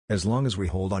As long as we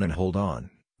hold on and hold on,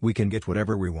 we can get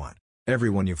whatever we want.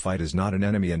 Everyone you fight is not an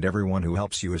enemy and everyone who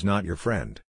helps you is not your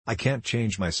friend. I can't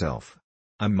change myself.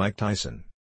 I'm Mike Tyson.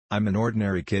 I'm an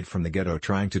ordinary kid from the ghetto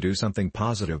trying to do something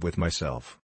positive with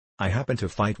myself. I happen to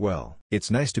fight well.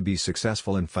 It's nice to be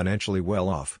successful and financially well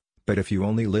off, but if you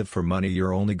only live for money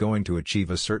you're only going to achieve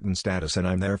a certain status, and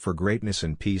I'm there for greatness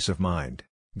and peace of mind.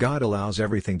 God allows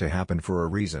everything to happen for a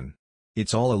reason.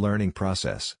 It's all a learning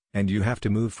process, and you have to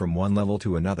move from one level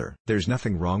to another. There's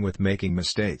nothing wrong with making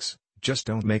mistakes, just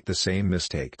don't make the same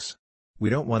mistakes. We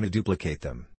don't want to duplicate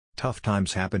them. Tough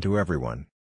times happen to everyone.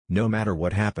 No matter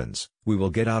what happens, we will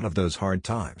get out of those hard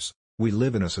times. We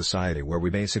live in a society where we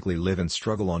basically live and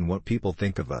struggle on what people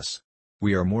think of us.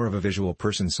 We are more of a visual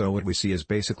person, so what we see is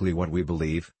basically what we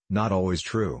believe, not always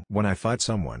true. When I fight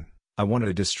someone, I want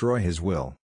to destroy his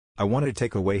will. I want to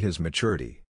take away his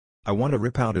maturity. I want to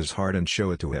rip out his heart and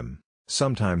show it to him.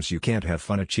 Sometimes you can't have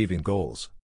fun achieving goals.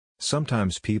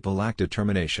 Sometimes people lack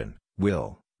determination,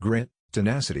 will, grit,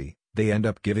 tenacity, they end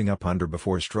up giving up under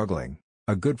before struggling.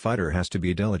 A good fighter has to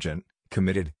be diligent,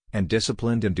 committed, and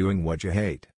disciplined in doing what you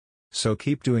hate. So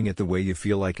keep doing it the way you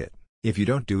feel like it. If you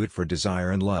don't do it for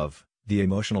desire and love, the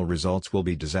emotional results will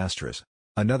be disastrous.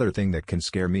 Another thing that can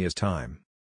scare me is time.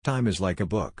 Time is like a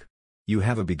book. You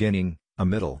have a beginning, a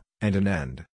middle, and an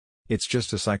end. It's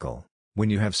just a cycle. When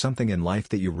you have something in life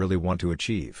that you really want to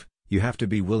achieve, you have to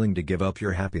be willing to give up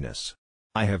your happiness.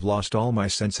 I have lost all my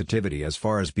sensitivity as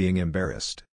far as being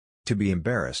embarrassed. To be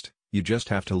embarrassed, you just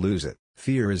have to lose it.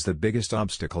 Fear is the biggest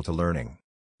obstacle to learning.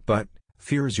 But,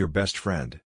 fear is your best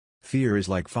friend. Fear is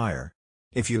like fire.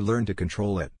 If you learn to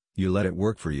control it, you let it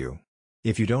work for you.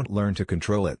 If you don't learn to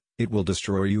control it, it will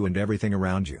destroy you and everything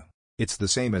around you. It's the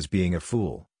same as being a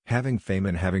fool, having fame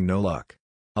and having no luck.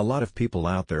 A lot of people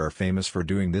out there are famous for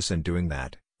doing this and doing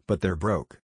that, but they're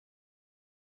broke.